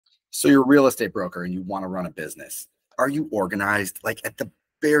So you're a real estate broker and you want to run a business. Are you organized? Like at the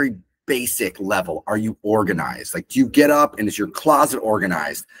very basic level, are you organized? Like, do you get up and is your closet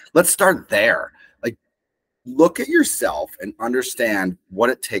organized? Let's start there. Like, look at yourself and understand what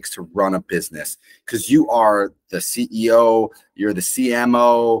it takes to run a business because you are the CEO, you're the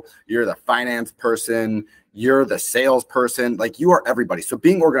CMO, you're the finance person, you're the salesperson, like you are everybody. So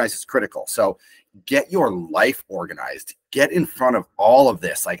being organized is critical. So get your life organized, get in front of all of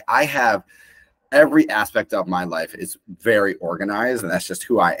this. Like I have every aspect of my life is very organized and that's just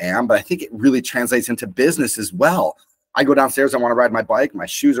who I am. But I think it really translates into business as well. I go downstairs, I want to ride my bike. My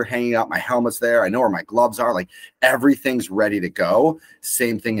shoes are hanging out, my helmet's there. I know where my gloves are. Like everything's ready to go.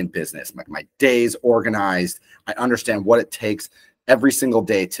 Same thing in business. My day's organized. I understand what it takes every single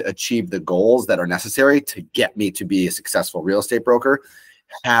day to achieve the goals that are necessary to get me to be a successful real estate broker.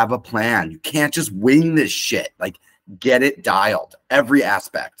 Have a plan. You can't just wing this shit. Like get it dialed, every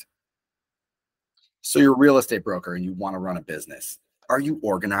aspect. So you're a real estate broker and you want to run a business. Are you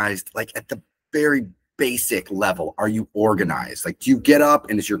organized? Like at the very basic level, are you organized? Like, do you get up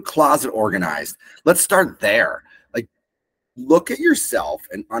and is your closet organized? Let's start there. Like, look at yourself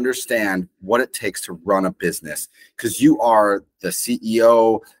and understand what it takes to run a business because you are the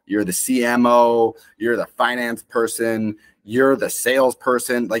CEO, you're the CMO, you're the finance person, you're the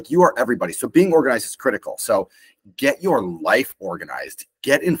salesperson, like you are everybody. So being organized is critical. So get your life organized,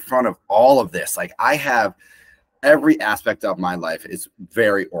 get in front of all of this. Like I have every aspect of my life is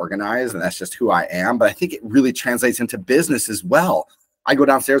very organized and that's just who I am. But I think it really translates into business as well. I go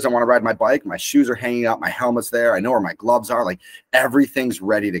downstairs, I want to ride my bike. My shoes are hanging out, my helmet's there. I know where my gloves are. Like everything's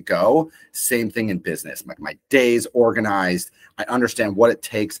ready to go. Same thing in business. My day's organized. I understand what it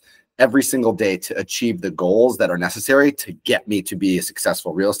takes every single day to achieve the goals that are necessary to get me to be a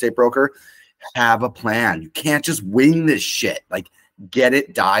successful real estate broker. Have a plan. You can't just wing this shit. Like get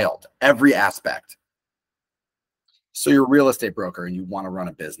it dialed, every aspect. So you're a real estate broker and you want to run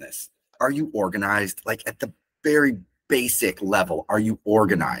a business. Are you organized? Like at the very basic level, are you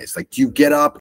organized? Like, do you get up